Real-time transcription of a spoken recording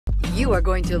You are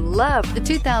going to love the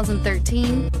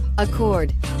 2013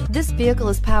 Accord. This vehicle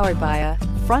is powered by a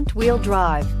front-wheel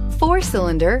drive,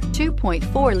 4-cylinder,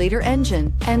 2.4-liter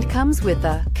engine, and comes with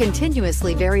a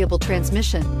continuously variable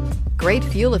transmission. Great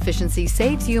fuel efficiency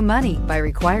saves you money by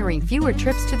requiring fewer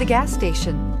trips to the gas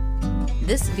station.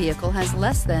 This vehicle has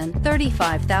less than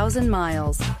 35,000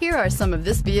 miles. Here are some of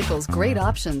this vehicle's great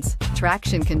options: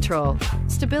 traction control,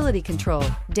 stability control,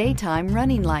 daytime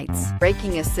running lights,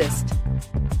 braking assist.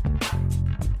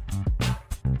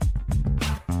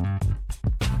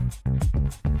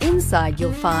 Inside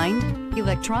you'll find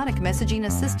electronic messaging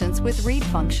assistance with read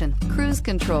function, cruise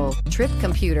control, trip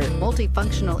computer,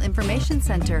 multifunctional information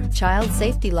center, child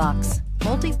safety locks,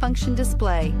 multifunction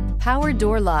display, power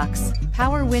door locks,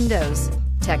 power windows,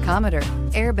 tachometer,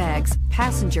 airbags,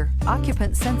 passenger,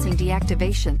 occupant sensing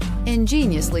deactivation.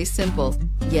 Ingeniously simple,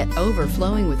 yet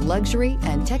overflowing with luxury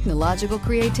and technological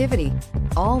creativity.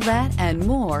 All that and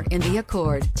more in the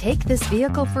Accord. Take this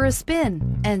vehicle for a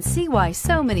spin and see why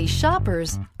so many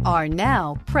shoppers are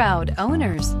now proud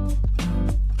owners.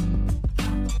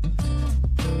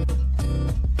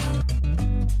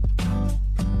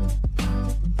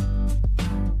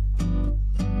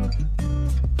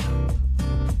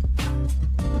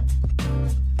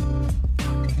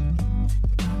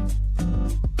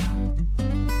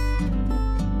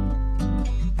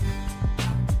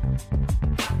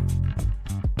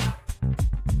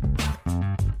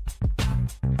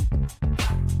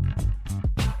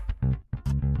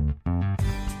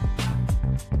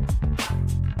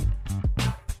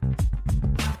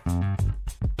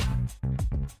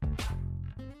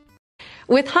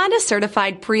 With Honda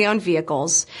certified pre-owned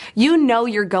vehicles, you know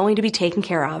you're going to be taken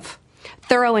care of.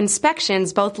 Thorough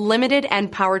inspections, both limited and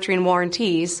powertrain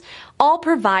warranties, all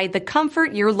provide the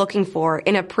comfort you're looking for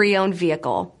in a pre-owned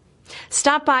vehicle.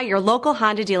 Stop by your local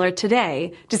Honda dealer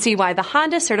today to see why the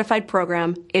Honda certified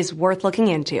program is worth looking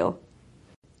into.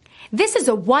 This is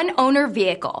a one-owner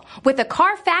vehicle with a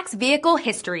CARFAX Vehicle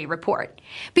History Report.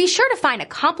 Be sure to find a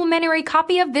complimentary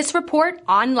copy of this report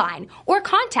online or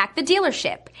contact the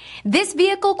dealership. This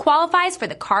vehicle qualifies for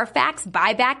the CARFAX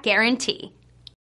Buyback Guarantee.